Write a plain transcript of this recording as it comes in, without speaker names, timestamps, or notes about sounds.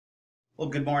Well,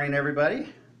 good morning,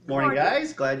 everybody. Morning,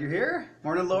 guys. Glad you're here.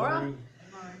 Morning, Laura.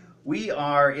 We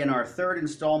are in our third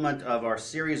installment of our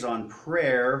series on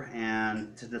prayer,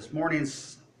 and this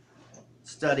morning's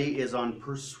study is on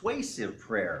persuasive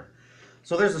prayer.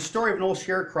 So there's a story of an old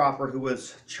sharecropper who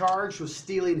was charged with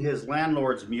stealing his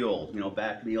landlord's mule,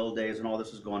 back in the old days when all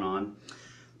this was going on.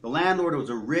 The landlord was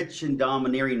a rich and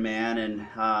domineering man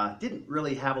and didn't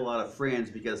really have a lot of friends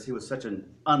because he was such an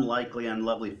unlikely,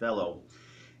 unlovely fellow.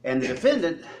 And the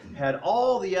defendant had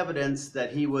all the evidence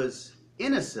that he was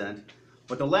innocent,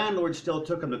 but the landlord still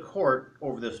took him to court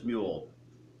over this mule.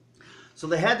 So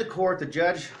they had the court. The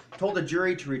judge told the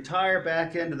jury to retire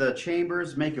back into the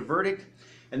chambers, make a verdict,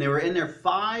 and they were in there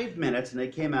 5 minutes, and they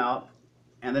came out.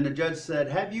 And then the judge said,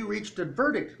 "Have you reached a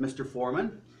verdict, Mr.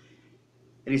 Foreman?"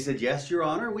 And he said, "Yes, Your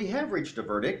Honor, we have reached a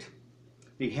verdict."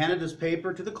 He handed his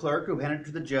paper to the clerk, who handed it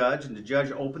to the judge, and the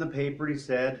judge opened the paper and he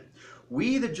said,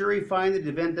 "We, the jury, find the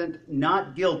defendant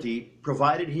not guilty,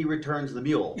 provided he returns the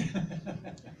mule."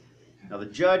 Now the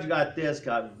judge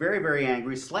got very, very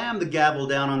angry, slammed the gavel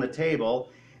down on the table,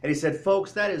 and he said,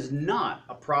 "Folks, that is not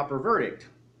a proper verdict."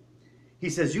 He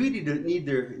says, "You need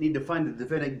to find the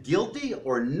defendant guilty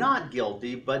or not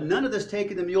guilty, but none of this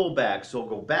taking the mule back. So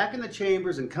go back in the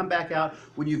chambers and come back out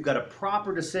when you've got a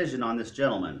proper decision on this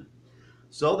gentleman."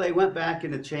 So they went back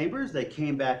in the chambers. They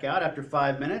came back out after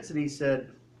 5 minutes, and he said,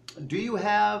 "Do you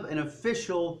have an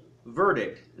official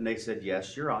verdict?" And they said,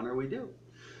 "Yes, Your Honor, we do."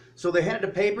 So they handed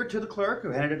a paper to the clerk,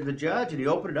 who handed it to the judge, and he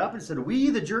opened it up and said, "We,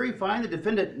 the jury, find the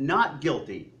defendant not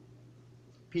guilty.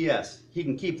 P.S. He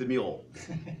can keep the mule."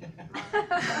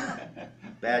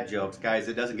 Bad jokes, guys.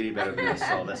 It doesn't get any better than this,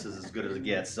 so this is as good as it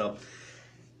gets. So,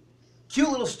 cute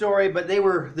little story, but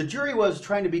the jury was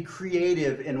trying to be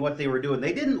creative in what they were doing.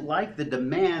 They didn't like the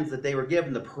demands that they were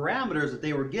given, the parameters that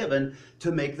they were given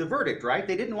to make the verdict, right?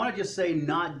 They didn't want to just say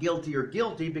not guilty or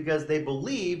guilty because they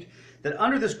believed that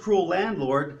under this cruel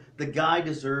landlord, the guy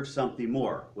deserved something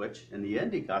more, which in the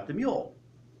end, he got the mule.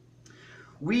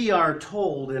 We are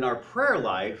told in our prayer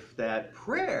life that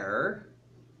prayer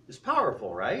is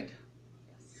powerful, right?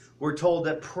 We're told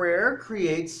that prayer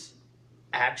creates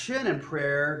action, and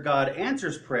prayer, God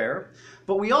answers prayer.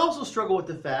 But we also struggle with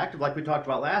the fact, like we talked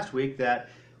about last week, that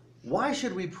why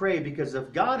should we pray? Because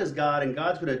if God is God and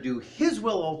God's going to do His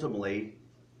will ultimately,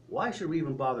 why should we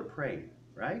even bother praying,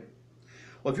 right?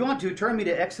 Well, if you want to, turn me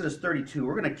to Exodus 32.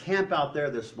 We're going to camp out there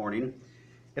this morning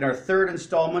in our third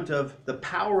installment of the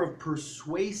power of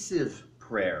persuasive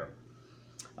prayer.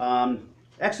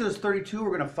 Exodus 32,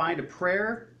 we're going to find a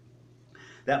prayer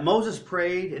that Moses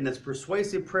prayed in this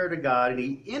persuasive prayer to God, and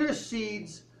he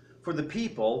intercedes for the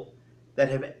people that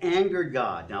have angered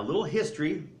God. Now, a little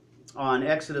history on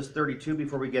Exodus 32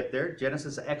 before we get there.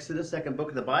 Genesis, Exodus, second book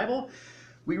of the Bible.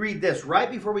 We read this.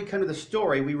 Right before we come to the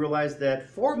story, we realize that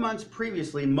 4 months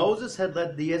previously, Moses had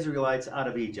led the Israelites out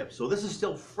of Egypt. So this is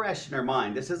still fresh in our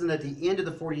mind. This isn't at the end of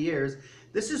the 40 years.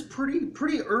 This is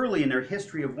pretty early in their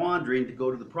history of wandering to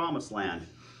go to the promised land.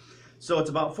 So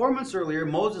it's about 4 months earlier,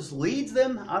 Moses leads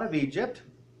them out of Egypt,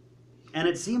 and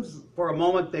it seems for a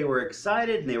moment they were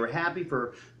excited and they were happy.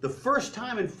 For the first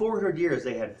time in 400 years,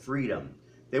 they had freedom.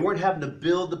 They weren't having to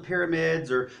build the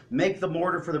pyramids or make the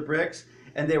mortar for the bricks,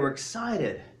 and they were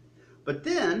excited. But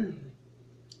then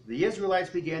the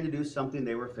Israelites began to do something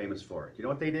they were famous for. Do you know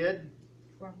what they did?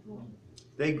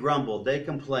 They grumbled, they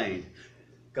complained.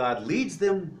 God leads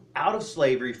them out of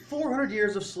slavery, 400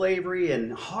 years of slavery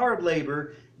and hard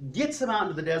labor, gets them out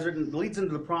into the desert and leads them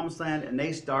to the promised land, and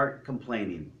they start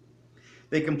complaining.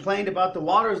 They complained about the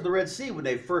waters of the Red Sea when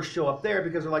they first show up there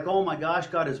because they're like, "Oh my gosh,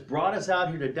 God has brought us out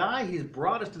here to die. He's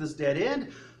brought us to this dead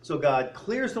end." So God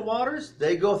clears the waters,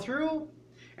 they go through,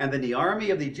 and then the army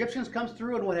of the Egyptians comes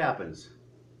through, and what happens?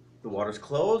 The waters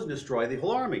close and destroy the whole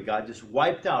army. God just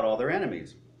wiped out all their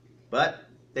enemies. But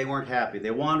they weren't happy. They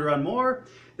wander on more.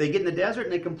 They get in the desert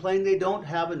and they complain they don't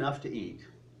have enough to eat.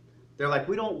 They're like,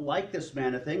 "We don't like this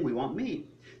manna thing, we want meat."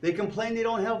 They complain they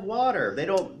don't have water.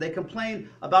 They complain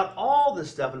about all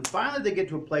this stuff. And finally they get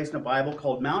to a place in the Bible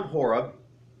called Mount Horeb,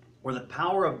 where the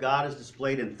power of God is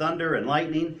displayed in thunder and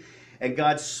lightning, and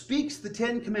God speaks the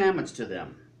 10 Commandments to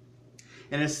them.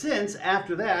 In a sense,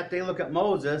 after that, they look at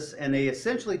Moses and they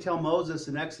essentially tell Moses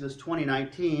in Exodus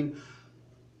 20:19,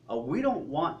 "We don't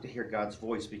want to hear God's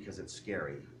voice because it's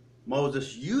scary.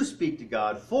 Moses, you speak to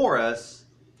God for us,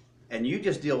 and you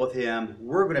just deal with him.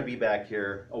 We're going to be back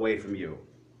here away from you."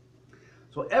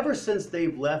 So ever since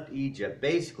they've left Egypt,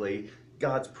 basically,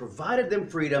 God's provided them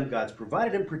freedom, God's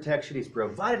provided them protection, He's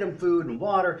provided them food and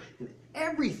water and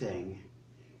everything,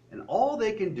 and all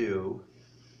they can do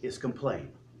is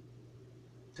complain.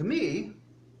 To me,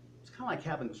 it's kind of like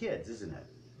having kids, isn't it?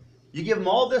 You give them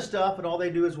all this stuff, and all they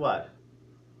do is what?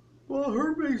 Well,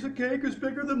 her piece of cake is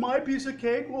bigger than my piece of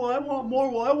cake. Well, I want more.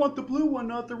 Well, I want the blue one,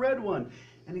 not the red one.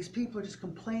 And these people are just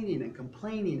complaining and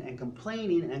complaining and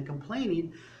complaining and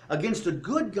complaining against a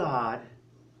good God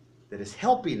that is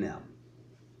helping them.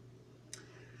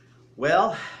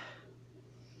 Well,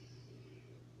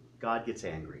 God gets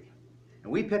angry.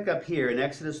 And we pick up here in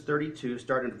Exodus 32,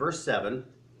 starting at verse 7.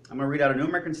 I'm going to read out a New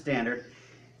American Standard.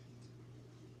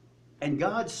 And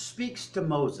God speaks to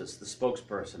Moses, the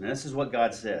spokesperson. And this is what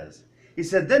God says. He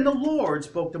said, "Then the Lord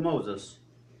spoke to Moses."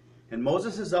 And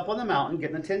Moses is up on the mountain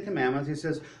getting the Ten Commandments. He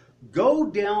says, "Go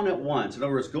down at once." In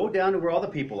other words, go down to where all the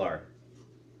people are.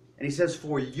 And he says,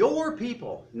 "For your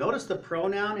people." Notice the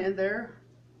pronoun in there.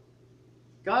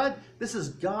 God, this is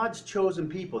God's chosen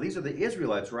people. These are the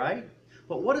Israelites, right?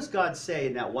 But what does God say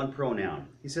in that one pronoun?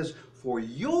 He says, "For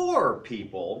your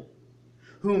people,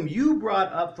 whom you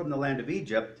brought up from the land of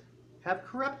Egypt, have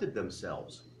corrupted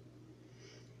themselves."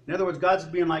 In other words, God's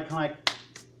being like,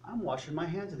 I'm washing my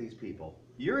hands of these people.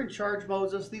 You're in charge,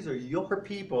 Moses. These are your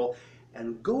people.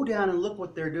 And go down and look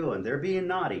what they're doing. They're being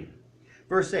naughty.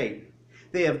 Verse 8,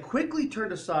 "They have quickly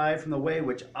turned aside from the way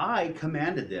which I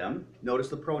commanded them." Notice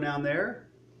the pronoun there.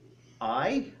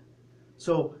 I.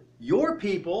 So your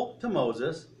people to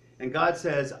Moses. And God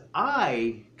says,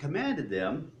 I commanded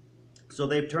them. So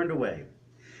they've turned away.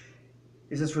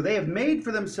 He says, "For they have made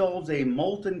for themselves a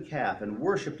molten calf and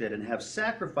worshipped it and have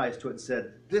sacrificed to it and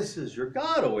said, 'This is your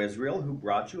God, O Israel, who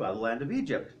brought you out of the land of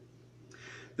Egypt.'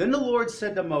 Then the Lord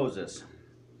said to Moses,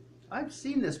 'I've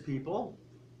seen this people,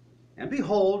 and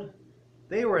behold,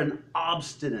 they were an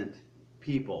obstinate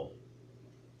people,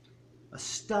 a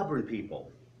stubborn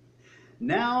people.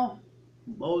 Now,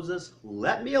 Moses,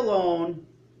 let me alone,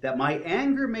 that my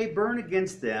anger may burn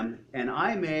against them, and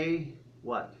I may,"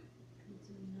 what?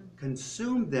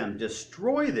 "Consume them,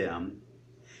 destroy them,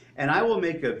 and I will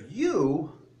make of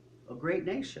you a great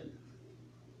nation."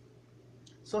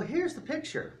 So here's the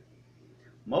picture.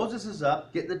 Moses is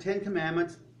up, getting the Ten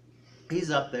Commandments. He's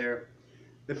up there.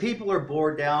 The people are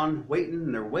bored down, waiting,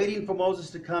 and they're waiting for Moses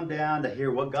to come down to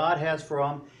hear what God has for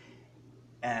them.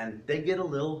 And they get a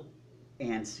little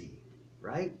antsy,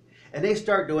 right? And they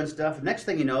start doing stuff. Next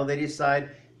thing you know, they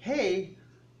decide, hey,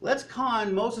 let's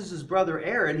con Moses' brother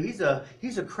Aaron. He's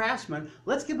a craftsman.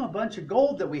 Let's give him a bunch of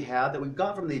gold that we've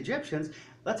got from the Egyptians.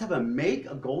 Let's have him make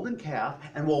a golden calf,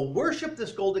 and we'll worship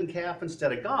this golden calf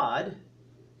instead of God.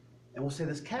 And we'll say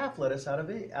this calf led us out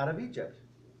of Egypt.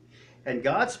 And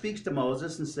God speaks to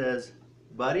Moses and says,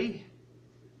 "Buddy,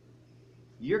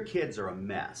 your kids are a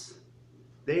mess.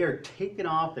 They are taking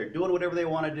off. They're doing whatever they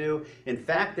want to do. In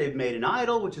fact, they've made an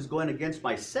idol, which is going against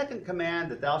my second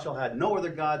command, that thou shalt have no other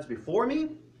gods before me."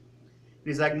 And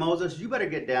he's like, "Moses, you better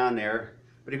get down there."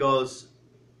 But he goes,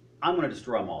 "I'm going to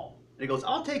destroy them all." And he goes,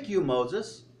 "I'll take you,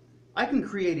 Moses. I can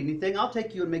create anything. I'll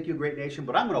take you and make you a great nation,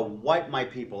 but I'm going to wipe my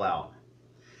people out."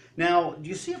 Now, do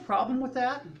you see a problem with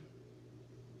that?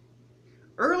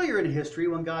 Earlier in history,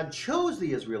 when God chose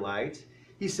the Israelites,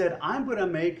 he said, "I'm going to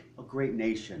make a great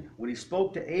nation." When he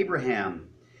spoke to Abraham,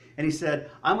 and he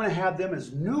said, "I'm going to have them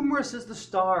as numerous as the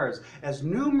stars, as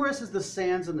numerous as the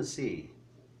sands on the sea."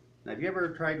 Now, have you ever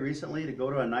tried recently to go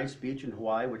to a nice beach in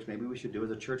Hawaii, which maybe we should do as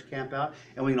a church camp out,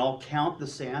 and we can all count the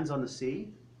sands on the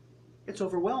sea? It's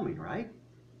overwhelming, right?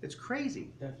 It's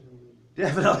crazy.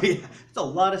 Definitely. It's a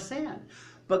lot of sand.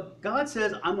 But God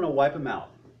says, "I'm going to wipe them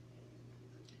out."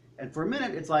 And for a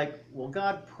minute, it's like, well,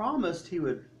 God promised he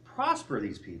would prosper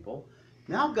these people.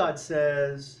 Now God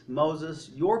says, "Moses,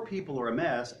 your people are a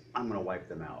mess. I'm going to wipe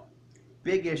them out."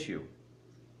 Big issue.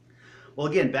 Well,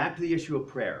 again, back to the issue of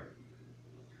prayer.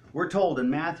 We're told in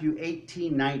Matthew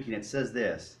 18:19, it says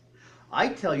this, "I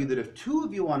tell you that if two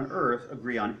of you on earth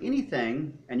agree on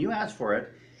anything and you ask for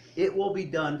it, it will be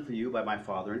done for you by my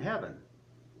Father in heaven."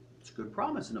 It's a good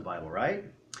promise in the Bible, right?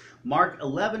 Mark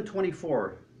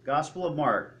 11:24, Gospel of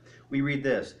Mark, we read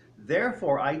this,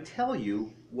 "Therefore I tell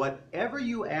you, whatever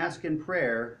you ask in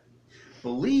prayer,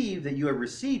 believe that you have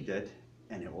received it,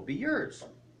 and it will be yours."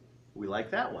 We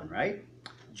like that one, right?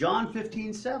 John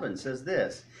 15:7 says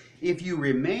this, "If you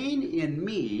remain in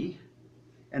me,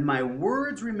 and my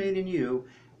words remain in you,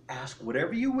 ask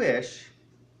whatever you wish,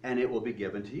 and it will be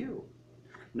given to you."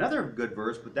 Another good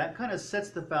verse, but that kind of sets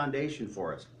the foundation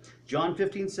for us. John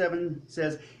 15:7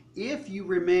 says, "If you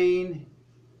remain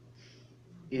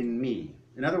in me."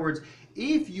 In other words,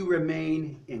 if you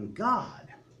remain in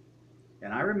God,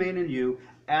 and I remain in you,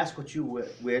 ask what you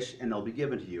wish, and they'll be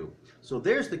given to you. So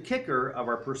there's the kicker of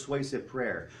our persuasive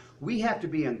prayer. We have to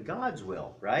be in God's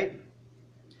will, right?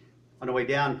 On the way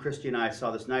down, Christy and I saw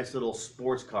this nice little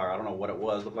sports car. I don't know what it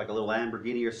was. Looked like a little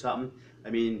Lamborghini or something. I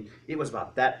mean, it was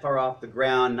about that far off the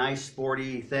ground, nice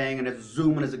sporty thing, and it's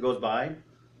zooming as it goes by.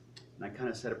 And I kind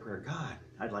of said a prayer, God,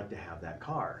 I'd like to have that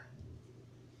car.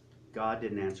 God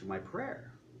didn't answer my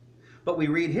prayer. But we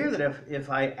read here that if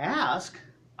I ask,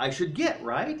 I should get,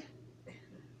 right?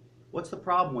 What's the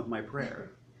problem with my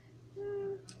prayer?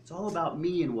 It's all about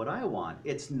me and what I want.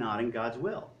 It's not in God's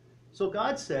will. So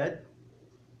God said,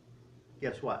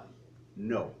 guess what?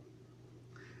 No.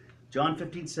 John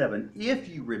 15:7, if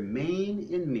you remain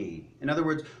in me. In other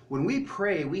words, when we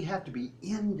pray, we have to be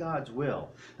in God's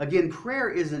will. Again, prayer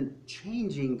isn't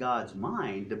changing God's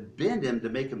mind to bend him to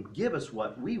make him give us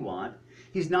what we want.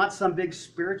 He's not some big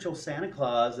spiritual Santa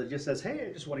Claus that just says, hey,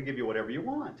 I just want to give you whatever you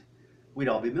want. We'd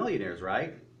all be millionaires,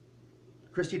 right?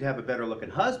 Christy'd have a better looking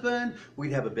husband.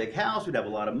 We'd have a big house. We'd have a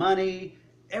lot of money.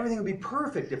 Everything would be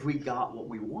perfect if we got what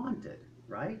we wanted,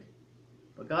 right?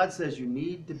 But God says you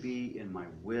need to be in my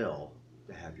will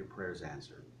to have your prayers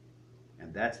answered.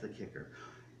 And that's the kicker.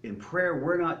 In prayer,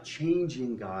 we're not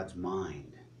changing God's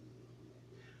mind.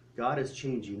 God is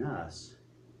changing us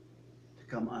to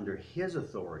come under his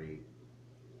authority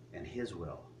and his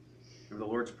will. Remember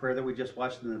the Lord's Prayer that we just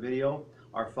watched in the video?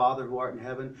 Our Father who art in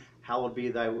heaven, hallowed be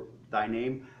thy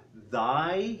name.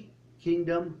 Thy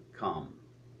kingdom come.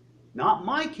 Not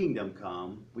my kingdom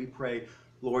come. We pray,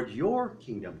 Lord, your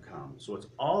kingdom come. So it's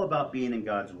all about being in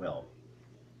God's will.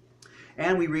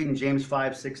 And we read in James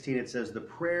 5:16, it says, the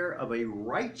prayer of a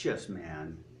righteous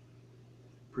man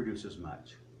produces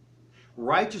much.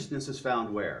 Righteousness is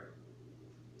found where?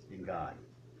 In God.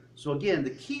 So again,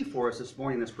 the key for us this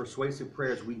morning in this persuasive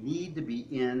prayer is we need to be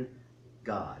in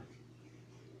God.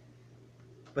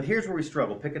 But here's where we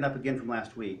struggle, picking up again from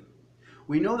last week.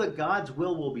 We know that God's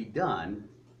will be done,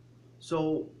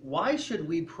 so why should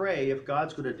we pray if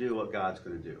God's going to do what God's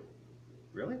going to do?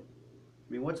 Really?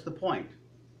 I mean, what's the point?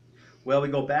 Well, we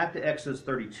go back to Exodus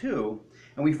 32,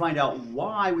 and we find out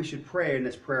why we should pray in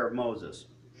this prayer of Moses.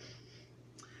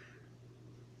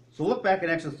 So look back at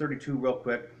Exodus 32 real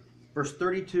quick. Verse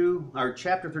 32, or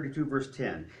chapter 32, verse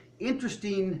 10.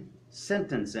 Interesting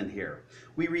sentence in here.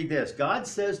 We read this. God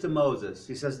says to Moses,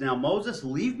 he says, now Moses,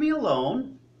 leave me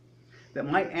alone, that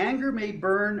my anger may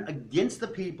burn against the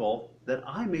people, that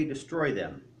I may destroy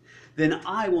them. Then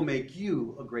I will make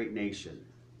you a great nation.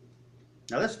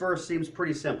 Now this verse seems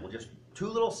pretty simple. Just two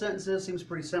little sentences, seems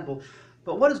pretty simple.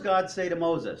 But what does God say to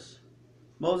Moses?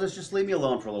 Moses, just leave me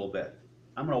alone for a little bit.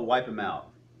 I'm going to wipe him out.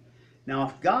 Now,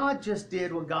 if God just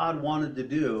did what God wanted to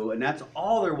do, and that's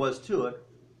all there was to it,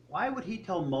 why would he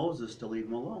tell Moses to leave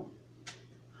him alone?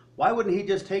 Why wouldn't he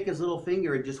just take his little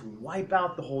finger and just wipe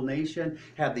out the whole nation,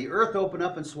 have the earth open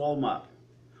up and swallow them up?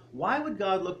 Why would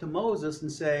God look to Moses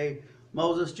and say,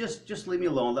 Moses, just leave me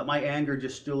alone, let my anger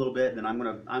just stew a little bit, and then I'm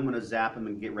gonna zap him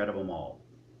and get rid of them all?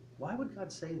 Why would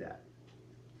God say that?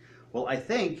 Well, I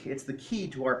think it's the key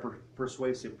to our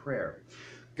persuasive prayer.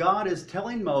 God is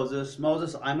telling Moses,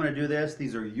 Moses, I'm going to do this.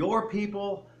 These are your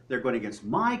people. They're going against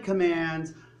my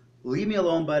commands. Leave me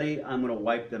alone, buddy. I'm going to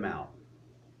wipe them out.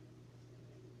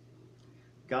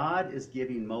 God is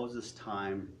giving Moses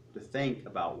time to think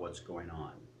about what's going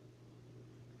on.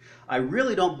 I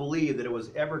really don't believe that it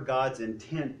was ever God's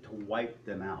intent to wipe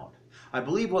them out. I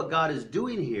believe what God is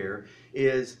doing here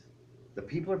is the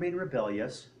people are being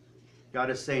rebellious. God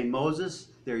is saying, Moses,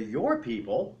 they're your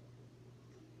people.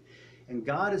 And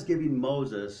God is giving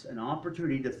Moses an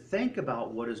opportunity to think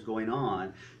about what is going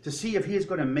on, to see if he is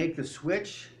going to make the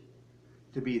switch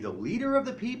to be the leader of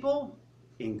the people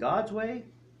in God's way,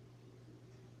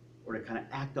 or to kind of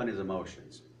act on his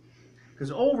emotions.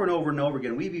 Because over and over and over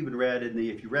again, we've even read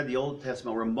if you read the Old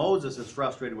Testament, where Moses is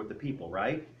frustrated with the people,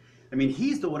 right? I mean,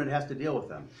 he's the one that has to deal with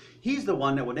them. He's the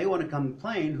one that when they want to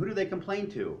complain, who do they complain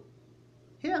to?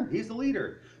 Him. He's the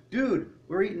leader. Dude,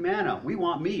 we're eating manna. We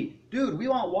want meat. Dude, we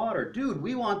want water. Dude,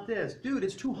 we want this. Dude,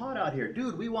 it's too hot out here.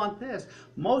 Dude, we want this.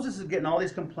 Moses is getting all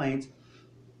these complaints,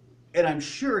 and I'm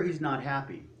sure he's not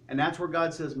happy. And that's where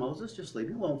God says, Moses, just leave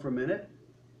me alone for a minute.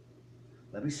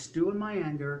 Let me stew in my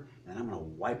anger, and I'm going to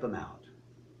wipe them out.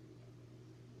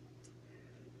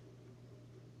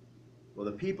 Well,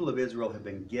 the people of Israel have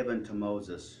been given to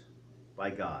Moses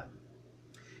by God.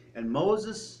 And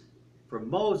for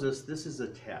Moses, this is a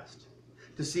test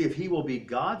to see if he will be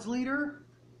God's leader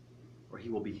or he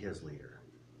will be his leader.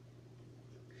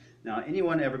 Now,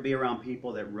 anyone ever be around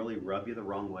people that really rub you the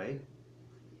wrong way?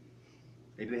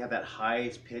 Maybe they have that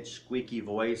high-pitched, squeaky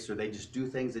voice, or they just do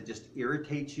things that just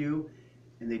irritate you,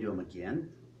 and they do them again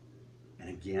and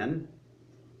again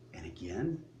and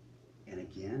again and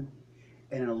again.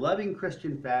 And in a loving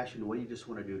Christian fashion, what do you just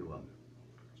want to do to them?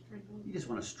 You just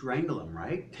want to strangle them,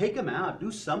 right? Take them out.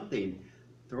 Do something.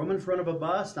 Throw them in front of a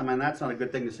bus. I mean, that's not a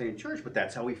good thing to say in church, but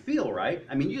that's how we feel, right?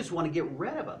 I mean, you just want to get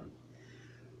rid of them.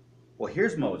 Well,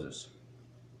 here's Moses.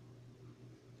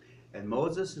 And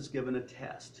Moses is given a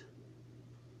test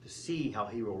to see how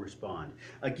he will respond.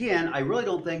 Again, I really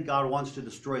don't think God wants to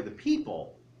destroy the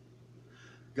people.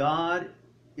 God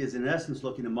is in essence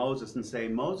looking to Moses and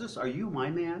saying, Moses, are you my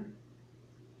man?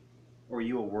 Or are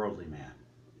you a worldly man?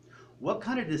 What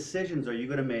kind of decisions are you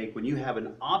going to make when you have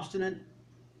an obstinate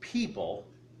people?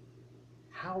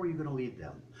 How are you going to lead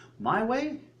them? My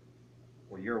way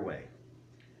or your way?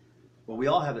 Well, we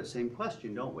all have that same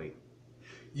question, don't we?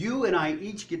 You and I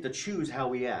each get to choose how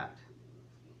we act.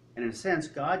 And in a sense,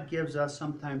 God gives us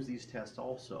sometimes these tests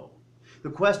also. The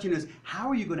question is, how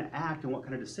are you going to act and what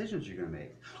kind of decisions you're going to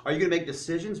make? Are you going to make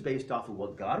decisions based off of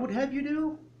what God would have you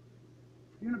do?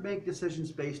 You're going to make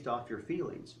decisions based off your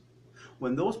feelings.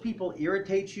 When those people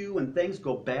irritate you and things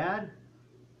go bad,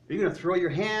 are you going to throw your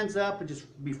hands up and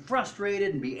just be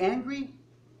frustrated and be angry?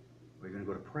 Or are you going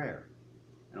to go to prayer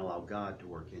and allow God to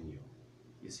work in you?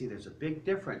 You see, there's a big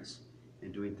difference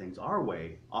in doing things our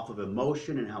way, off of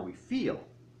emotion and how we feel,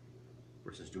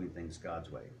 versus doing things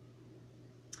God's way.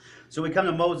 So we come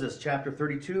to Moses, chapter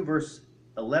 32, verse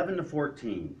 11 to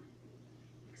 14.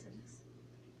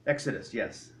 Exodus,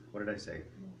 yes. What did I say?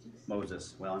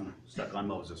 Moses. Well, I'm stuck on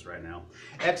Moses right now.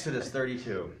 Exodus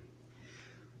 32.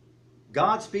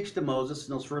 God speaks to Moses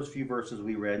in those first few verses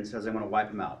we read and says, I'm going to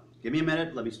wipe him out. Give me a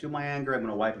minute. Let me stew my anger. I'm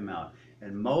going to wipe him out.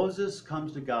 And Moses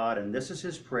comes to God, and this is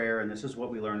his prayer, and this is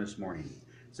what we learned this morning.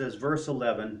 It says, verse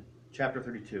 11, chapter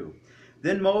 32.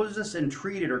 Then Moses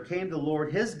entreated or came to the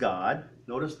Lord his God.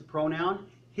 Notice the pronoun,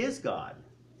 his God.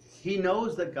 He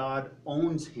knows that God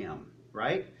owns him,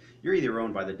 right? You're either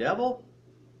owned by the devil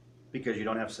because you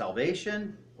don't have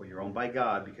salvation, or you're owned by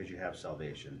God because you have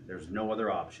salvation. There's no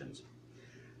other options.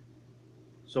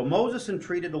 So Moses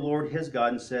entreated the Lord his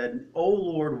God and said, O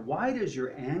Lord, why does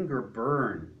your anger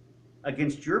burn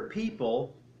against your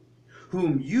people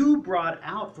whom you brought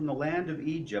out from the land of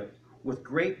Egypt with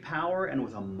great power and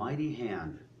with a mighty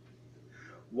hand?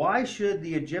 Why should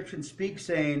the Egyptians speak,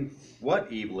 saying,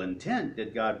 what evil intent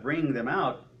did God bring them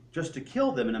out just to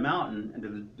kill them in a mountain and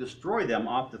to destroy them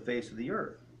off the face of the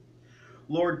earth?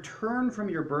 Lord, turn from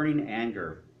your burning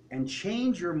anger and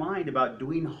change your mind about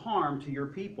doing harm to your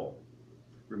people.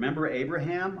 Remember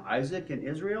Abraham, Isaac, and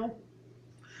Israel,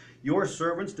 your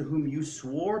servants to whom you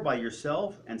swore by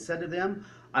yourself and said to them,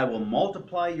 I will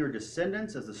multiply your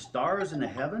descendants as the stars in the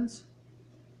heavens.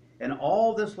 And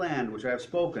all this land which I have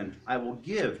spoken, I will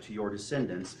give to your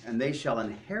descendants, and they shall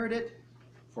inherit it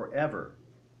forever.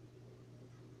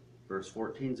 Verse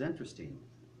 14 is interesting.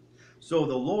 So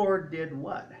the Lord did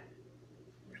what?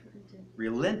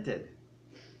 Relented.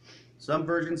 Some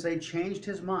versions say changed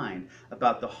his mind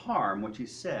about the harm which he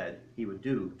said he would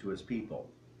do to his people.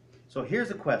 So here's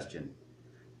the question.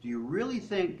 Do you really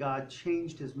think God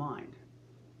changed his mind?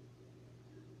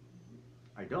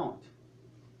 I don't.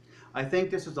 I think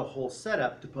this is a whole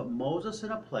setup to put Moses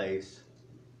in a place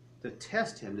to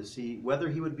test him to see whether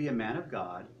he would be a man of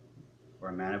God or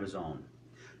a man of his own.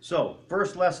 So,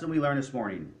 first lesson we learned this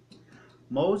morning.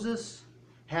 Moses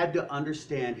had to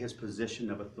understand his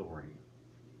position of authority.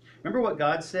 Remember what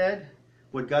God said?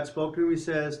 When God spoke to him, he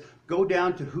says, go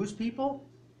down to whose people?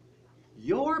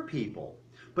 Your people.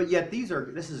 But yet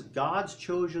this is God's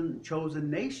chosen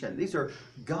nation. These are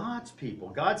God's people.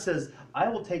 God says, I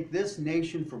will take this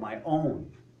nation for my own.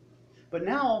 But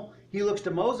now he looks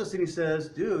to Moses and he says,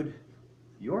 dude,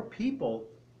 your people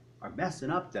are messing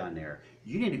up down there.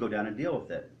 You need to go down and deal with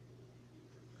it.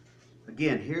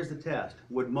 Again, here's the test.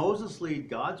 Would Moses lead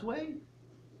God's way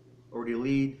or would he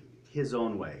lead his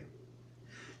own way?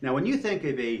 Now, when you think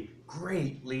of a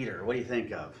great leader, what do you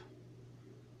think of?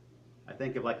 I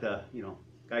think of like the,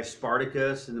 guy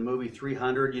Spartacus in the movie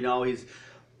 300. He's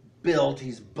built,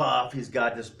 he's buff, he's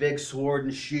got this big sword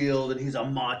and shield, and he's a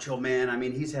macho man. I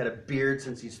mean, he's had a beard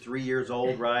since he's 3 years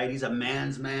old, right? He's a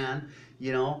man's man,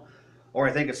 Or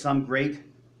I think of some great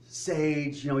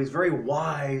sage, he's very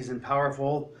wise and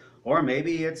powerful. Or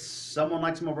maybe it's someone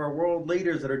like some of our world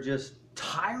leaders that are just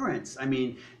tyrants. I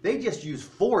mean, they just use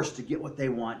force to get what they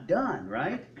want done,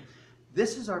 right?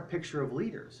 This is our picture of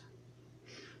leaders.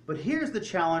 But here's the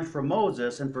challenge for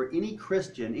Moses and for any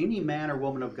Christian, any man or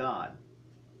woman of God.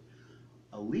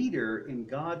 A leader in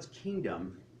God's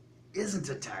kingdom isn't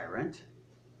a tyrant.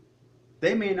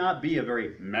 They may not be a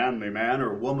very manly man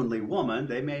or womanly woman.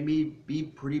 They may be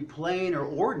pretty plain or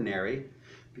ordinary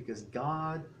because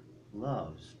God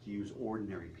loves to use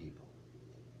ordinary people.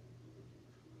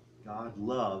 God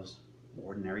loves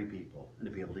ordinary people and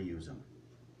to be able to use them.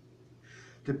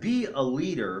 To be a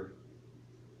leader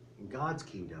in God's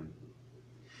kingdom,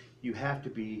 you have to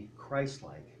be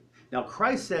Christ-like. Now,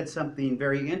 Christ said something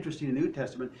very interesting in the New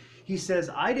Testament. He says,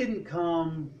 I didn't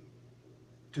come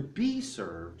to be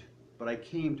served, but I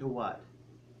came to what?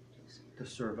 To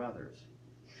serve others.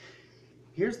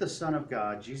 Here's the Son of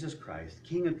God, Jesus Christ,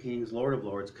 King of Kings, Lord of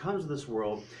Lords, comes to this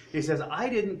world. He says, I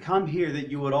didn't come here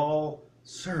that you would all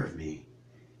serve me.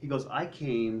 He goes, I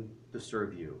came to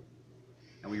serve you.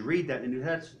 And we read that in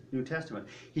the New Testament.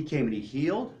 He came and he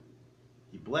healed,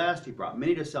 he blessed, he brought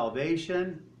many to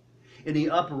salvation. In the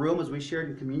upper room, as we shared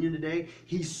in communion today,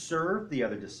 he served the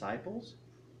other disciples.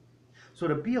 So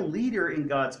to be a leader in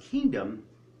God's kingdom,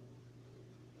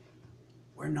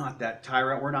 we're not that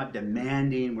tyrant, we're not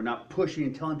demanding, we're not pushing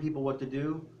and telling people what to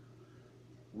do.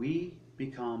 We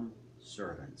become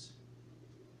servants.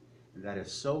 And that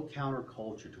is so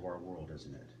counterculture to our world,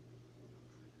 isn't it?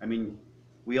 I mean,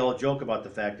 we all joke about the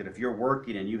fact that if you're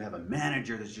working and you have a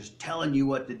manager that's just telling you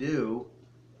what to do,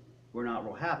 we're not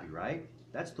real happy, right?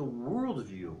 That's the world's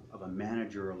view of a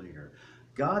manager or leader.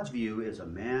 God's view is a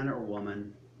man or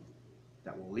woman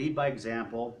that will lead by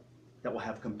example, that will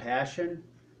have compassion,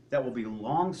 that will be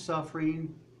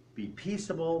long-suffering, be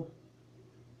peaceable,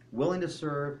 willing to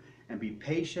serve, and be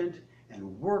patient,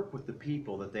 and work with the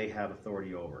people that they have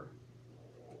authority over.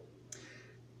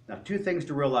 Now, two things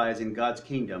to realize in God's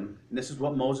kingdom, and this is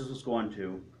what Moses was going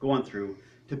through.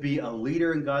 To be a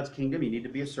leader in God's kingdom, you need to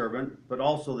be a servant, but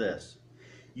also this.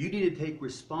 You need to take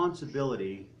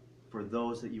responsibility for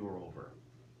those that you are over.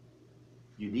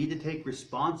 You need to take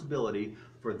responsibility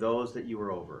for those that you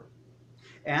are over.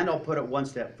 And I'll put it one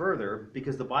step further,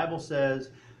 because the Bible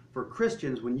says for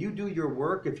Christians, when you do your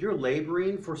work, if you're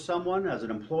laboring for someone as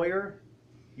an employer,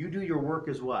 you do your work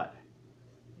as what?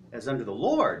 As unto the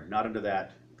Lord, not unto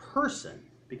that person.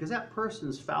 Because that person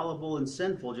is fallible and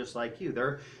sinful just like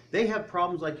you. They have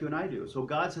problems like you and I do. So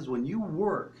God says when you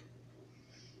work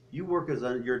as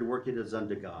you're to work it as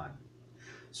unto God.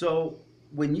 So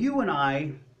when you and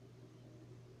I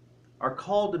are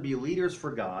called to be leaders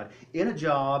for God in a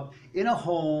job, in a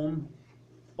home,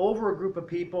 over a group of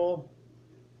people,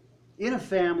 in a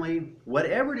family,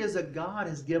 whatever it is that God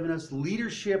has given us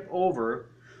leadership over,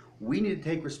 we need to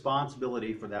take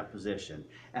responsibility for that position.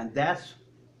 And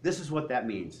this is what that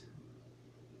means.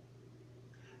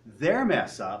 Their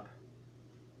mess up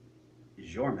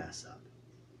is your mess up.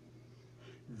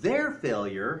 Their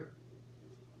failure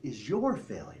is your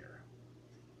failure.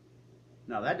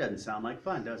 Now that doesn't sound like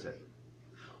fun, does it?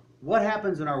 What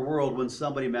happens in our world when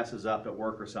somebody messes up at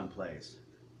work or someplace?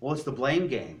 Well, it's the blame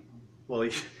game. Well,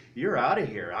 you're out of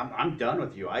here. I'm done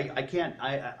with you. I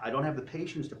don't have the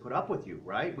patience to put up with you,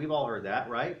 right? We've all heard that,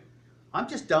 right? I'm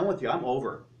just done with you. I'm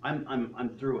over.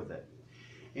 I'm through with it.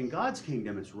 In God's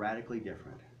kingdom, it's radically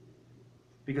different.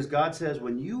 Because God says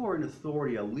when you are in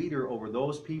authority, a leader over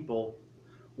those people,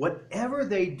 whatever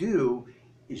they do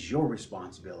is your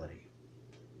responsibility.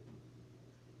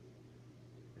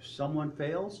 If someone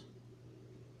fails,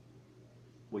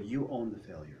 well, you own the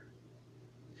failure.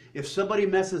 If somebody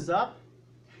messes up,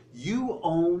 you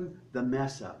own the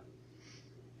mess up.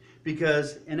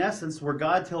 Because in essence, where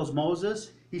God tells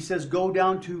Moses, he says, go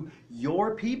down to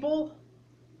your people.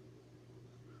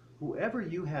 Whoever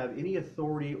you have any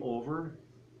authority over,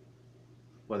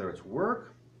 whether it's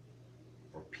work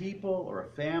or people or a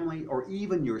family or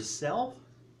even yourself,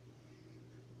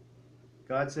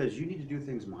 God says you need to do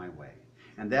things my way.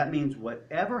 And that means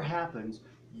whatever happens,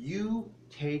 you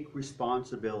take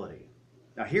responsibility.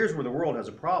 Now here's where the world has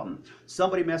a problem.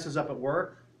 Somebody messes up at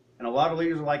work, and a lot of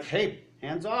leaders are like, hey,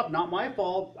 hands off, not my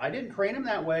fault. I didn't train them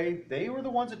that way. They were the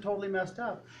ones that totally messed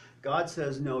up. God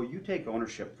says, no, you take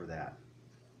ownership for that.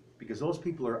 Because those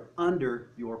people are under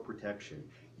your protection.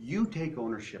 You take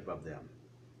ownership of them.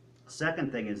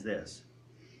 Second thing is this.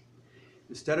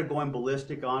 Instead of going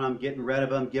ballistic on them, getting rid of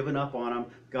them, giving up on them,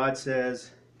 God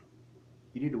says,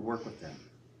 you need to work with them.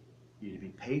 You need to be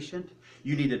patient.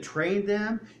 You need to train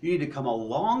them. You need to come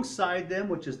alongside them,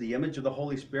 which is the image of the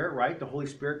Holy Spirit, right? The Holy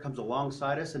Spirit comes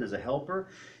alongside us and is a helper.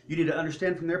 You need to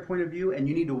understand from their point of view, and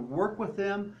you need to work with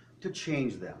them to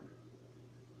change them.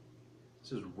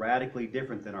 This is radically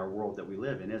different than our world that we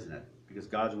live in, isn't it? Because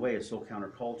God's way is so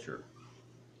counterculture.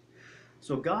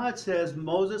 So God says,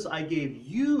 Moses, I gave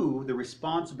you the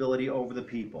responsibility over the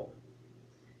people.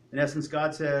 In essence,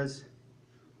 God says,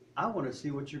 I want to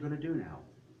see what you're going to do now.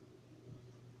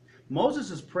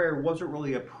 Moses' prayer wasn't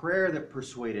really a prayer that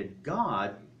persuaded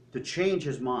God to change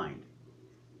his mind.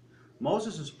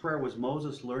 Moses' prayer was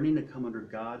Moses learning to come under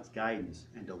God's guidance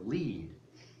and to lead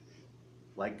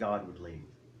like God would lead.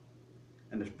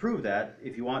 And to prove that,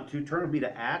 if you want to, turn with me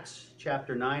to Acts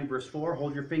chapter 9, verse 4.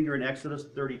 Hold your finger in Exodus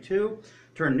 32.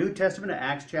 Turn New Testament to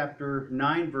Acts chapter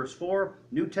 9, verse 4.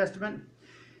 New Testament.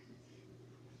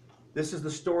 This is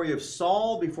the story of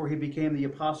Saul before he became the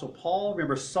Apostle Paul.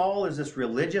 Remember, Saul is this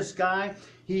religious guy.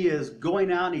 He is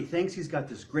going out and he thinks he's got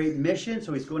this great mission.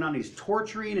 So he's going out and he's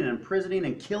torturing and imprisoning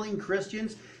and killing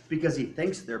Christians because he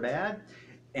thinks they're bad.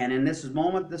 And in this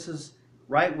moment, this is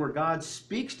right where God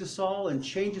speaks to Saul and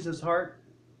changes his heart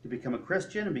to become a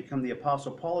Christian and become the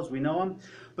Apostle Paul as we know him.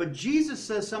 But Jesus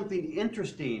says something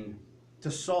interesting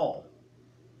to Saul.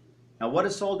 Now, what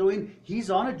is Saul doing? He's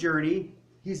on a journey.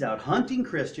 He's out hunting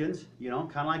Christians,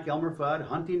 kind of like Elmer Fudd,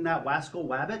 hunting that Wascal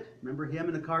Wabbit. Remember him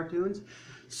in the cartoons?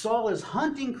 Saul is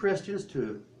hunting Christians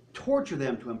to torture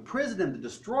them, to imprison them, to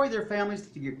destroy their families,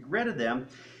 to get rid of them.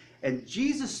 And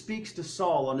Jesus speaks to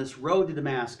Saul on this road to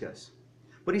Damascus.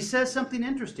 But he says something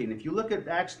interesting. If you look at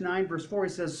Acts 9, verse 4, he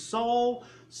says, Saul,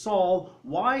 Saul,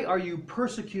 why are you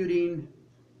persecuting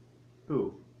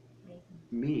who?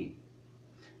 Me.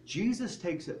 Jesus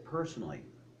takes it personally.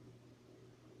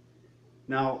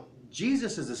 Now,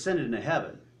 Jesus is ascended into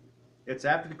heaven. It's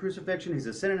after the crucifixion. He's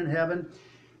ascended in heaven.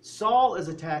 Saul is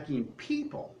attacking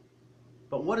people.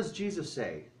 But what does Jesus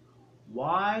say?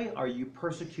 Why are you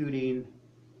persecuting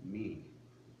me?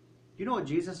 Do you know what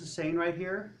Jesus is saying right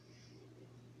here?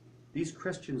 These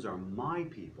Christians are my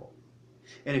people.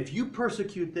 And if you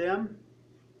persecute them,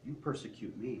 you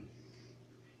persecute me.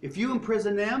 If you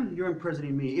imprison them, you're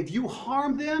imprisoning me. If you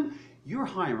harm them, you're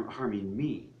harming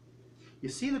me. You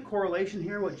see the correlation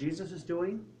here, what Jesus is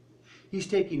doing? He's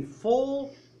taking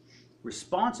full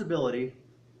responsibility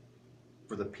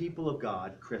for the people of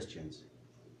God, Christians.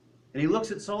 And he looks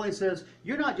at Saul and he says,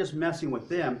 you're not just messing with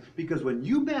them, because when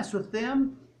you mess with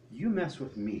them, you mess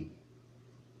with me.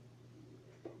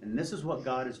 And this is what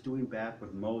God is doing back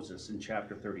with Moses in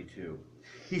chapter 32.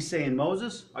 He's saying,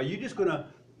 Moses, are you just going to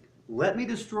let me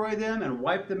destroy them and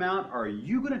wipe them out? Or are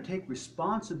you going to take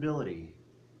responsibility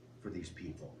for these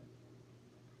people?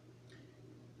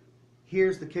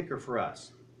 Here's the kicker for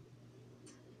us.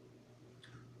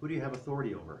 Who do you have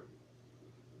authority over?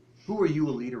 Who are you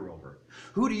a leader over?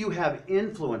 Who do you have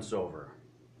influence over?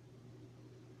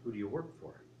 Who do you work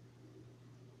for?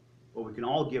 Well, we can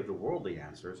all give the worldly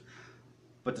answers.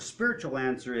 But the spiritual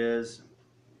answer is,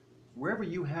 wherever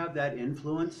you have that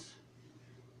influence,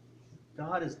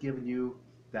 God has given you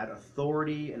that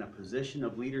authority and a position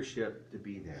of leadership to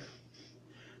be there.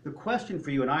 The question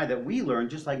for you and I that we learn,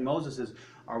 just like Moses, is,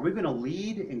 are we going to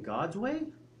lead in God's way?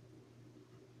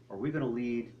 Or are we going to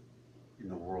lead in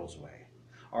the world's way?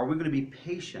 Are we going to be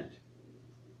patient,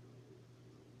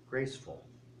 graceful,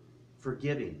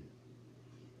 forgiving,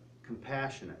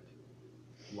 compassionate,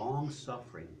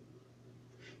 long-suffering?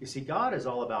 You see, God is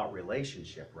all about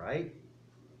relationship, right?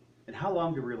 And how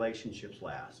long do relationships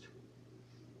last?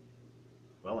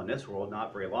 Well, in this world,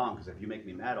 not very long, because if you make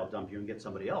me mad, I'll dump you and get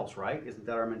somebody else, right? Isn't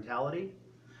that our mentality?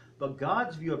 But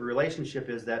God's view of a relationship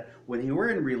is that when we're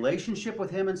in relationship with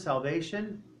Him in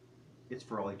salvation, it's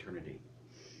for all eternity.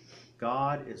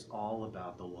 God is all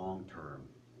about the long term,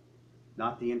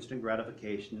 not the instant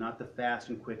gratification, not the fast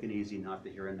and quick and easy, not the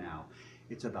here and now.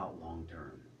 It's about long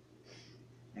term.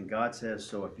 And God says,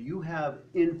 so if you have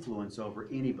influence over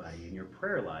anybody in your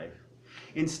prayer life,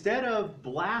 instead of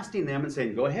blasting them and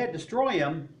saying, go ahead, destroy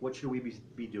them, what should we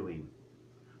be doing?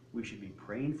 We should be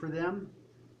praying for them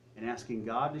and asking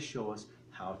God to show us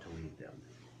how to lead them.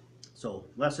 So,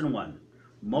 lesson 1.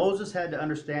 Moses had to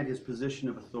understand his position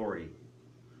of authority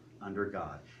under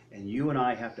God. And you and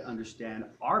I have to understand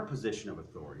our position of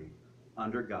authority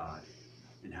under God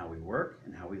and how we work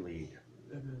and how we lead.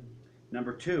 Amen.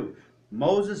 Number 2,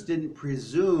 Moses didn't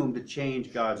presume to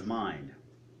change God's mind.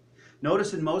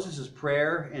 Notice in Moses'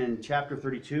 prayer in chapter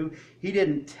 32, he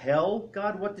didn't tell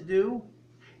God what to do.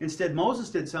 Instead,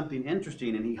 Moses did something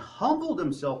interesting, and he humbled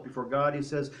himself before God. He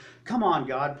says, come on,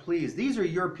 God, please. These are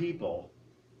your people.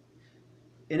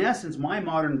 In essence, my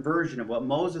modern version of what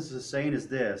Moses is saying is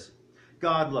this.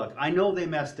 God, look, I know they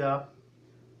messed up,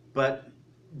 but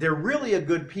they're really a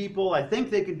good people. I think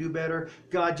they can do better.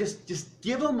 God, just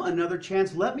give them another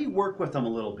chance. Let me work with them a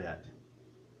little bit.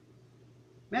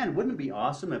 Man, wouldn't it be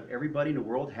awesome if everybody in the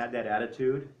world had that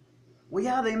attitude? Well,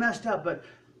 yeah, they messed up, but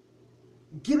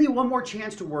give me one more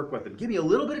chance to work with them. Give me a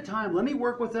little bit of time. Let me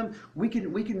work with them. We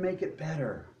can make it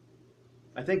better.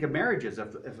 I think of marriages.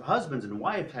 If husbands and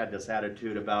wives had this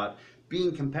attitude about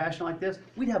being compassionate like this,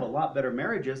 we'd have a lot better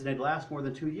marriages and they'd last more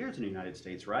than 2 years in the United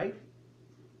States, right?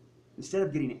 Instead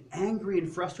of getting angry and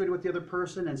frustrated with the other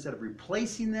person, instead of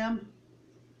replacing them,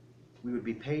 we would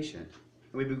be patient.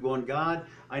 And we'd be going, God,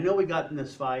 I know we got in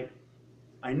this fight,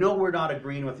 I know we're not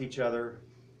agreeing with each other.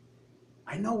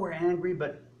 I know we're angry,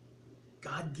 but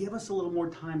God, give us a little more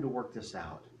time to work this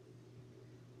out.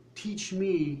 Teach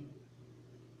me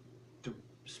to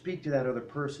speak to that other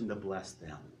person to bless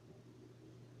them.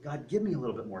 God, give me a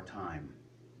little bit more time.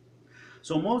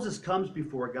 So Moses comes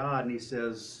before God and he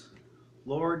says,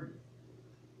 Lord,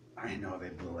 I know they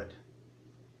blew it,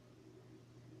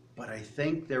 but I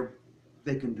think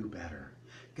they can do better.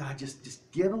 God,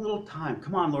 just give a little time.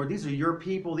 Come on, Lord, these are your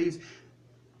people. They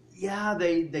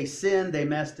sinned, they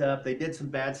messed up, they did some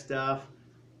bad stuff,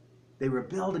 they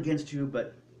rebelled against you,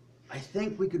 but I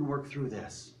think we can work through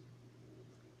this.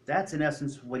 That's in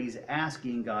essence what he's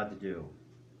asking God to do.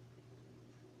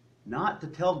 Not to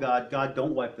tell God, God,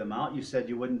 don't wipe them out. You said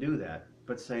you wouldn't do that.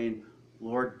 But saying,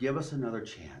 Lord, give us another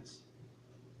chance.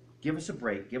 Give us a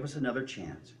break. Give us another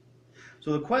chance.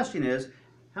 So the question is,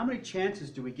 how many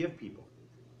chances do we give people?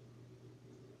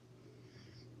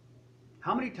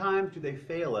 How many times do they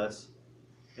fail us?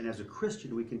 And as a Christian,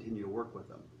 do we continue to work with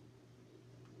them?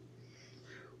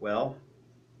 Well,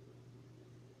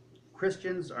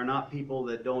 Christians are not people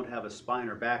that don't have a spine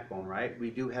or backbone, right? We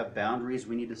do have boundaries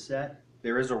we need to set.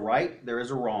 There is a right, there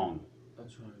is a wrong.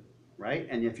 That's right. Right?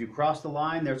 And if you cross the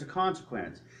line, there's a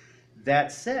consequence.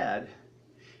 That said,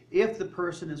 if the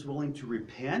person is willing to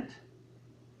repent,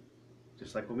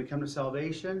 just like when we come to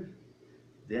salvation,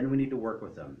 then we need to work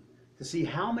with them. To see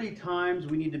how many times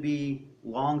we need to be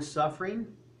long-suffering,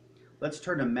 let's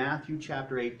turn to Matthew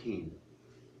chapter 18.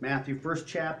 Matthew, first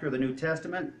chapter of the New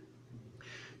Testament.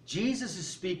 Jesus is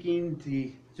speaking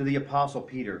to the Apostle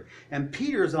Peter. And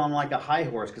Peter's on like a high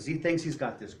horse because he thinks he's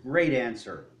got this great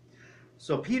answer.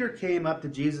 So Peter came up to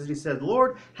Jesus and he said,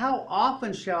 Lord, how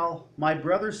often shall my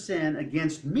brother sin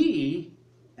against me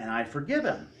and I forgive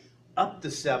him? Up to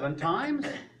 7 times?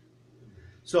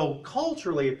 So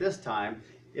culturally at this time,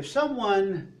 if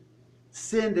someone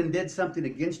sinned and did something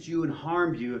against you and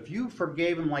harmed you, if you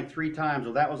forgave him like 3 times,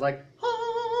 well, that was like,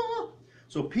 ah.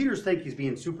 So Peter's thinking he's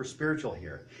being super spiritual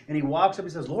here. And he walks up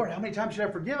and says, Lord, how many times should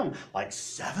I forgive him? Like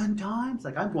 7 times?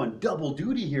 Like I'm going double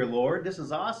duty here, Lord. This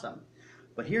is awesome.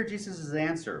 But here Jesus'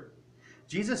 answer.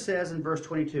 Jesus says in verse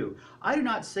 22, I do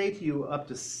not say to you up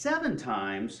to 7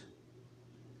 times,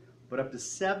 but up to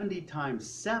 70 times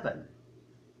 7.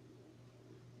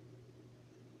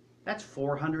 That's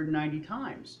 490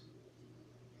 times.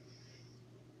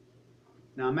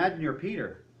 Now imagine you're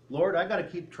Peter. Lord, I got to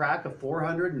keep track of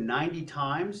 490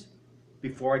 times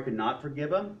before I could not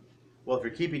forgive him. Well, if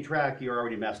you're keeping track, you're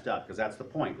already messed up, because that's the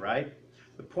point, right?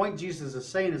 The point Jesus is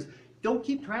saying is, don't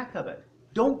keep track of it.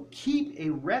 Don't keep a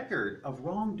record of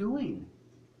wrongdoing.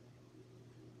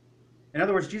 In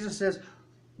other words, Jesus says,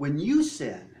 when you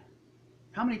sin,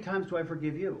 how many times do I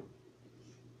forgive you?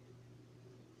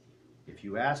 If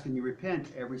you ask and you repent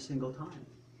every single time,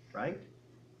 right?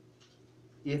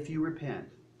 If you repent.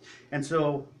 And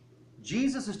so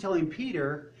Jesus is telling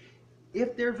Peter,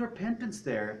 if there's repentance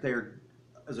there, if they're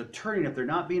as a turning, if they're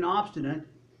not being obstinate,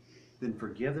 then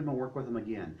forgive them and work with them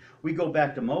again. We go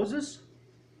back to Moses.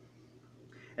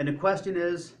 And the question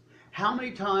is, how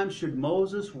many times should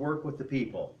Moses work with the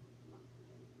people?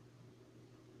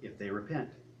 If they repent.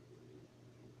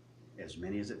 As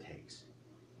many as it takes.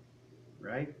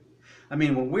 Right? I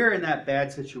mean, when we're in that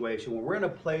bad situation, when we're in a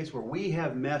place where we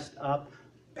have messed up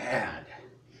bad,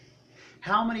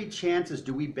 how many chances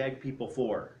do we beg people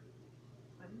for?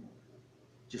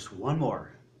 Just one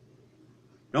more.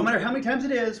 No matter how many times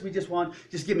it is, we just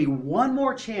give me one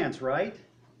more chance, right?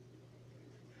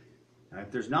 Now, if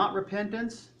there's not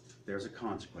repentance, there's a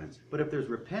consequence. But if there's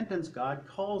repentance, God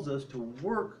calls us to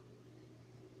work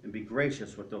and be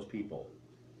gracious with those people.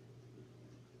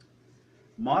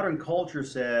 Modern culture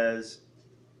says,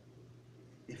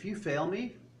 if you fail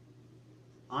me,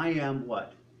 I am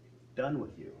what? Done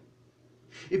with you.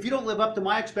 If you don't live up to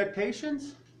my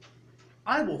expectations,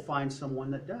 I will find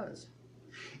someone that does.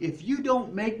 If you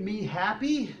don't make me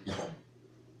happy,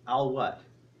 I'll what?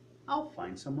 I'll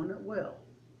find someone that will.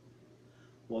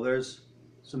 Well, there's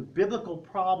some biblical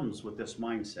problems with this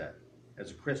mindset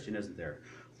as a Christian, isn't there?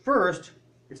 First,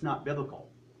 it's not biblical.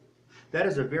 That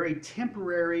is a very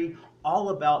temporary, all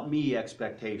about me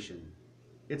expectation.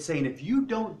 It's saying, if you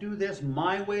don't do this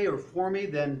my way or for me,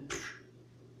 then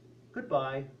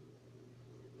goodbye.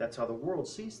 That's how the world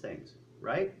sees things,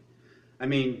 right? I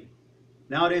mean,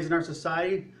 nowadays in our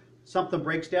society, something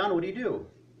breaks down, what do?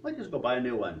 Well, just go buy a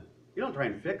new one. You don't try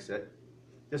and fix it.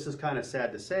 This is kind of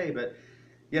sad to say, but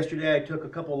yesterday I took a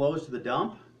couple loads to the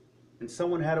dump, and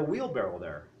someone had a wheelbarrow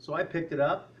there. So I picked it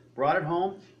up, brought it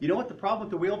home. You know what the problem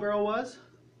with the wheelbarrow was?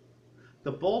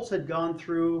 The bolts had gone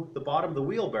through the bottom of the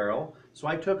wheelbarrow, so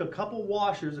I took a couple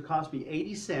washers, it cost me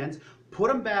 80 cents,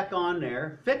 put them back on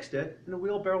there, fixed it, and the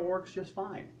wheelbarrow works just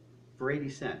fine for 80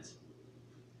 cents.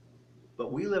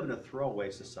 But we live in a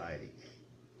throwaway society.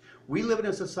 We live in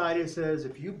a society that says,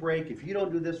 if you break, if you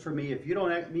don't do this for me, if you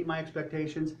don't meet my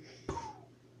expectations,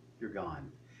 you're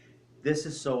gone. This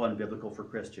is so unbiblical for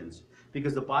Christians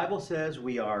because the Bible says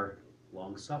we are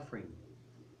long-suffering.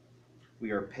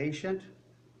 We are patient.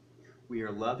 We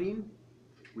are loving.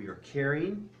 We are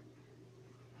caring.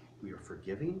 We are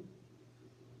forgiving.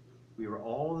 We are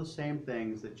all the same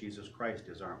things that Jesus Christ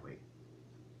is, aren't we?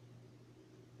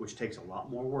 Which takes a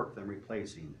lot more work than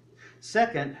replacing.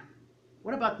 Second,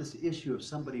 what about this issue of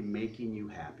somebody making you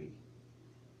happy?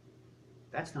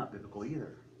 That's not biblical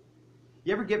either.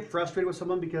 You ever get frustrated with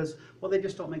someone because, well, they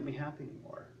just don't make me happy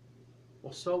anymore?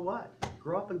 Well, so what?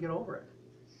 Grow up and get over it.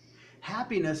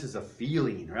 Happiness is a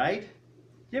feeling, right?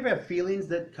 You ever have feelings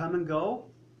that come and go?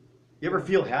 You ever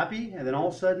feel happy and then all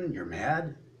of a sudden you're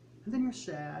mad, and then you're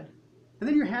sad, and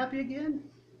then you're happy again?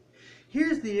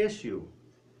 Here's the issue.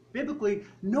 Biblically,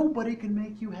 nobody can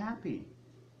make you happy.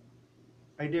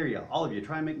 I dare you, all of you,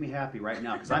 try and make me happy right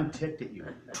now because I'm ticked at you.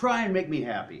 Try and make me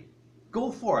happy.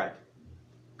 Go for it.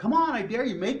 Come on, I dare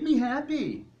you, make me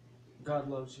happy. God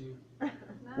loves you.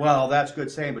 Well, that's good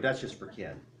saying, but that's just for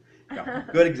Ken. Yeah,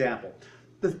 good example.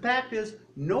 The fact is,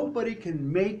 nobody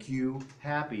can make you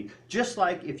happy. Just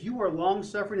like if you are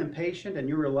long-suffering and patient and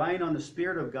you're relying on the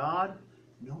Spirit of God,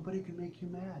 nobody can make you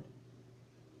mad.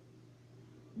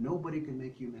 Nobody can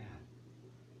make you mad.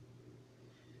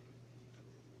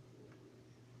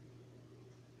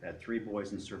 I had 3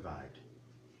 boys and survived.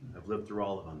 I've lived through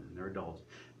all of them, and they're adults.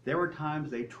 There were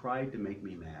times they tried to make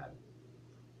me mad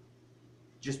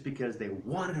just because they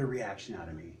wanted a reaction out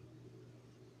of me.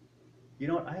 You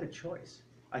know what? I had a choice.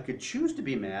 I could choose to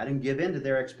be mad and give in to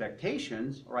their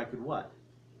expectations, or I could what?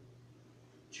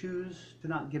 Choose to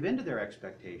not give in to their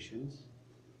expectations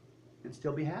and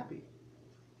still be happy.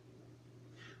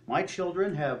 My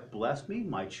children have blessed me.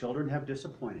 My children have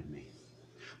disappointed me.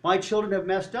 My children have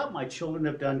messed up. My children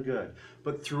have done good.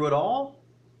 But through it all,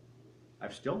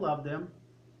 I've still loved them,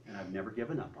 and I've never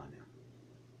given up on them.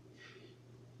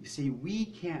 You see, we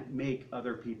can't make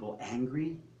other people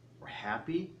angry or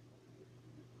happy.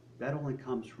 That only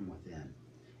comes from within.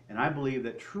 And I believe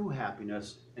that true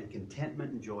happiness and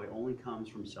contentment and joy only comes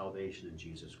from salvation in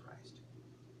Jesus Christ.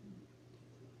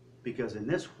 Because in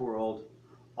this world,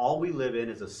 all we live in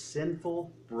is a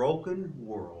sinful, broken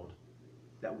world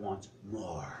that wants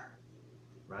more,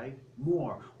 right?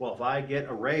 More. Well, if I get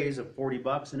a raise of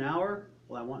 $40 an hour,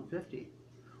 well, I want 50.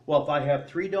 Well, if I have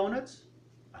 3 donuts,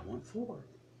 I want 4,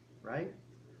 right?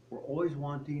 We're always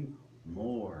wanting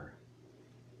more.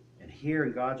 And here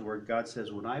in God's Word, God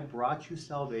says, when I brought you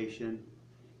salvation,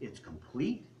 it's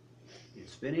complete,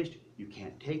 it's finished, you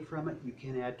can't take from it, you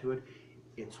can't add to it,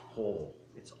 it's whole,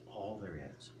 it's all there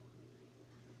is.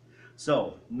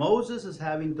 So, Moses is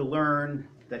having to learn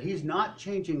that he's not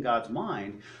changing God's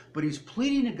mind, but he's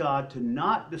pleading to God to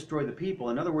not destroy the people.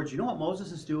 In other words, you know what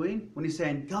Moses is doing? When he's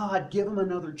saying, God, give him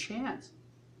another chance.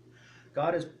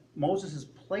 Moses is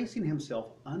placing himself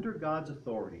under God's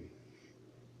authority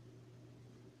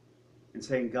and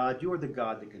saying, God, you are the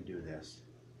God that can do this.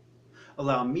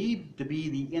 Allow me to be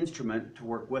the instrument to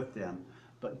work with them,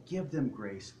 but give them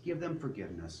grace, give them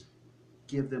forgiveness,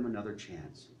 give them another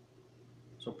chance.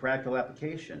 So practical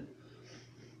application.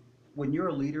 When you're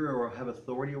a leader or have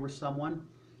authority over someone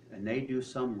and they do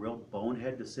some real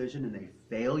bonehead decision and they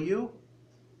fail you,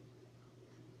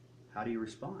 how do you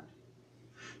respond?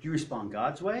 Do you respond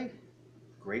God's way?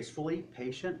 Gracefully,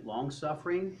 patient,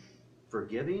 long-suffering,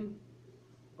 forgiving?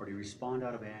 Or do you respond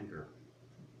out of anger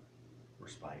or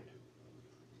spite?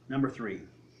 Number 3.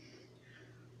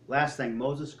 Last thing,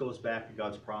 Moses goes back to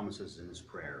God's promises in his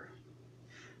prayer.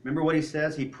 Remember what he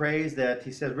says? He prays that,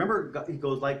 he says, remember, he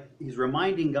goes like, he's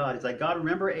reminding God. He's like, God,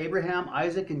 remember Abraham,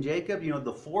 Isaac, and Jacob,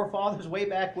 the forefathers way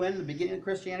back when, the beginning of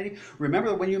Christianity?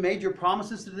 Remember when you made your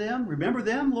promises to them? Remember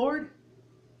them, Lord?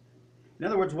 In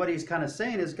other words, what he's kind of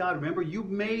saying is, God, remember, you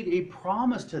made a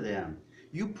promise to them.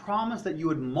 You promised that you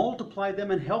would multiply them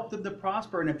and help them to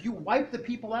prosper. And if you wipe the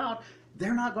people out,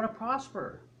 they're not going to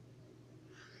prosper.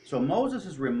 So Moses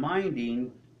is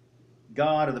reminding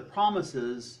God of the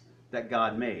promises that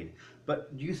God made.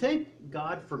 But do you think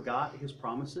God forgot his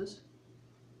promises?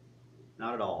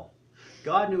 Not at all.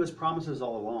 God knew his promises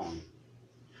all along.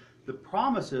 The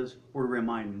promises were to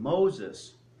remind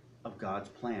Moses of God's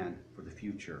plan for the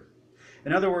future.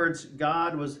 In other words,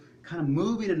 God was kind of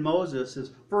moving in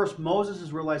Moses. First, Moses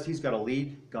has realized he's got to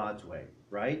lead God's way,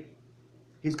 right?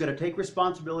 He's got to take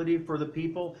responsibility for the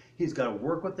people. He's got to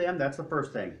work with them. That's the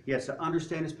first thing. He has to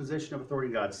understand his position of authority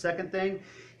in God. Second thing,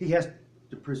 he has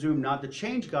to presume not to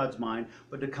change God's mind,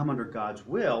 but to come under God's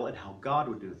will and how God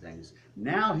would do things.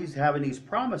 Now he's having these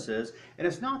promises, and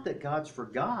it's not that God's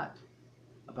forgot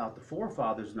about the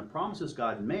forefathers and the promises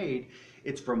God made.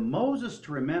 It's for Moses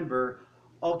to remember,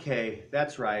 okay,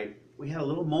 that's right. We had a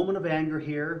little moment of anger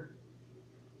here,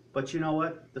 but you know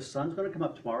what? The sun's going to come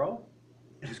up tomorrow,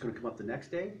 and it's going to come up the next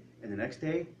day, and the next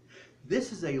day.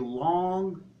 This is a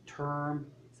long-term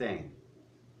thing.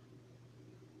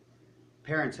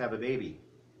 Parents have a baby.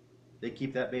 They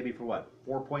keep that baby for what?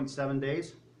 4.7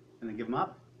 days? And then give them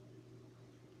up?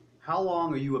 How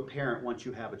long are you a parent once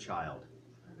you have a child?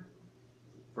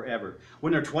 Forever.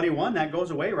 When they're 21, that goes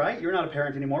away, right? You're not a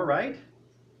parent anymore, right?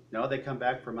 No, they come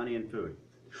back for money and food.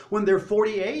 When they're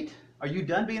 48, are you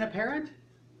done being a parent?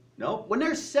 No. When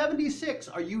they're 76,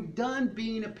 are you done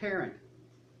being a parent?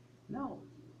 No.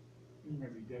 You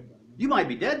might be dead by then. You might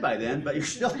be dead by then, but you're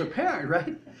still a parent,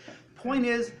 right? Point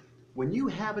is, when you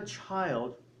have a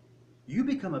child, you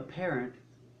become a parent,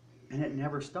 and it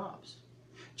never stops.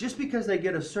 Just because they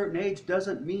get a certain age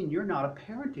doesn't mean you're not a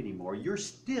parent anymore. You're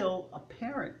still a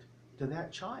parent to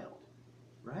that child,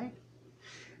 right?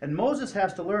 And Moses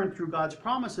has to learn through God's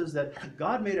promises that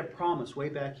God made a promise way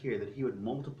back here that he would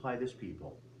multiply this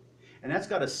people. And that's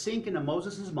got to sink into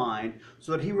Moses' mind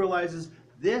so that he realizes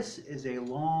this is a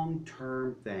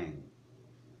long-term thing.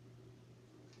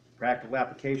 Practical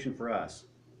application for us.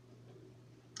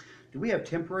 Do we have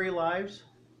temporary lives,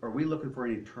 or are we looking for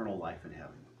an eternal life in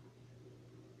heaven?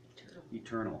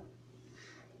 Eternal.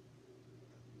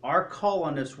 Our call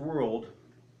on this world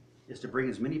is to bring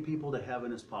as many people to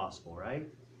heaven as possible, right?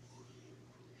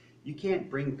 You can't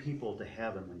bring people to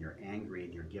heaven when you're angry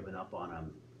and you're giving up on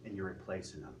them and you're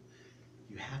replacing them.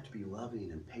 You have to be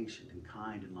loving and patient and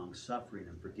kind and long-suffering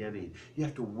and forgiving. You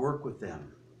have to work with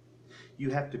them. You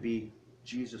have to be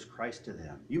Jesus Christ to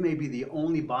them. You may be the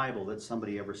only Bible that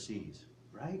somebody ever sees,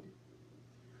 right?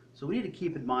 So we need to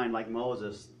keep in mind, like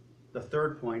Moses, the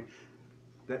third point,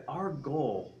 that our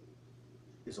goal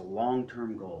is a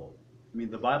long-term goal. I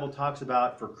mean, the Bible talks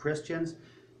about, for Christians,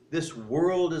 this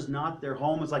world is not their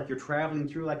home. It's like you're traveling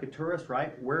through like a tourist,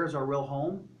 right? Where's our real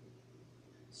home?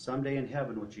 Someday in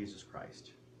heaven with Jesus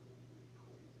Christ.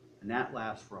 And that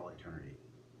lasts for all eternity.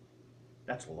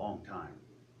 That's a long time.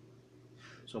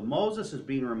 So Moses is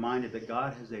being reminded that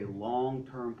God has a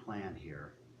long-term plan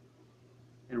here.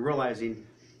 And realizing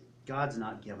God's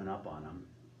not giving up on him.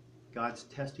 God's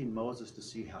testing Moses to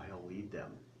see how he'll lead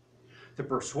them. The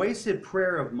persuasive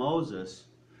prayer of Moses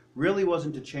really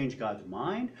wasn't to change God's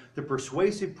mind. The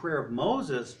persuasive prayer of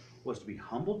Moses was to be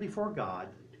humbled before God,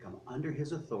 to come under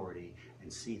his authority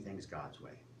and see things God's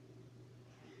way.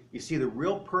 You see, the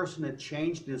real person that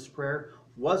changed in his prayer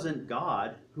wasn't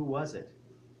God. Who was it?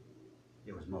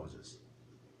 It was Moses.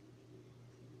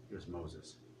 It was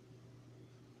Moses.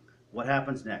 What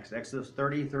happens next? Exodus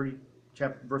 30,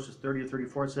 chapter verses 30 to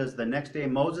 34 says, the next day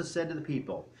Moses said to the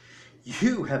people,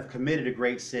 you have committed a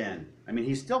great sin. I mean,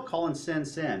 he's still calling sin,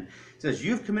 sin. He says,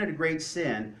 you've committed a great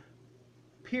sin,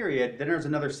 period. Then there's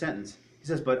another sentence. He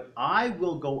says, but I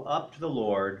will go up to the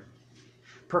Lord.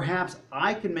 Perhaps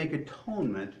I can make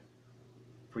atonement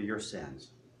for your sins.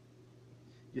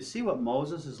 You see what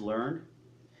Moses has learned?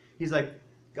 He's like,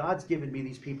 God's given me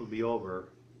these people to be over.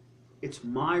 It's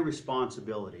my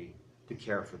responsibility to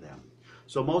care for them.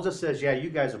 So Moses says, yeah,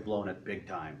 you guys have blown it big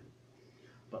time.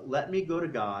 But let me go to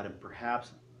God and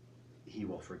perhaps he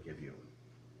will forgive you.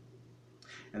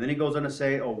 And then he goes on to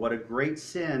say, oh, what a great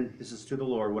sin, this is to the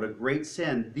Lord, what a great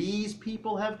sin these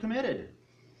people have committed.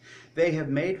 They have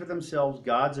made for themselves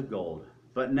gods of gold.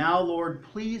 But now, Lord,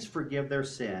 please forgive their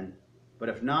sin. But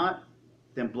if not,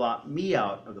 then blot me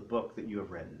out of the book that you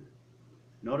have written.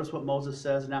 Notice what Moses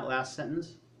says in that last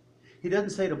sentence. He doesn't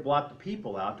say to blot the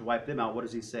people out, to wipe them out. What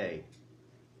does he say?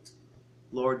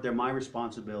 Lord, they're my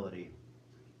responsibility.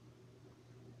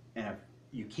 And if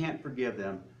you can't forgive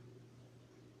them,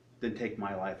 then take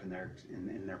my life in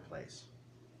their place.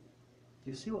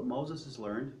 Do you see what Moses has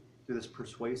learned through this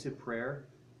persuasive prayer?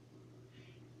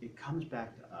 It comes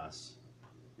back to us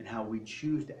and how we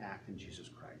choose to act in Jesus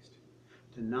Christ.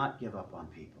 To not give up on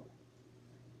people.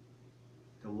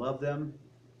 To love them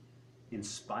in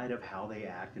spite of how they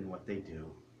act and what they do.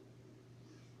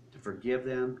 To forgive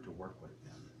them, to work with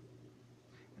them.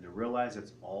 And to realize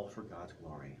it's all for God's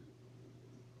glory.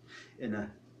 In the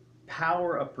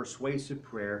power of persuasive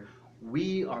prayer,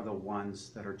 we are the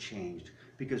ones that are changed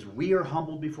because we are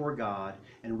humbled before God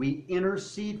and we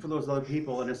intercede for those other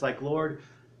people. And it's like, Lord,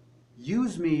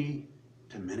 use me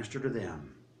to minister to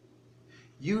them.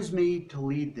 Use me to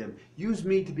lead them. Use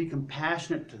me to be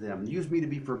compassionate to them. Use me to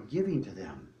be forgiving to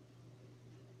them.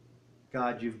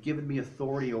 God, you've given me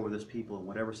authority over this people in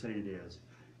whatever setting it is.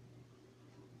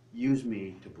 Use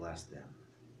me to bless them.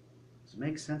 Does it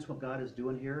make sense what God is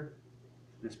doing here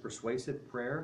in this persuasive prayer?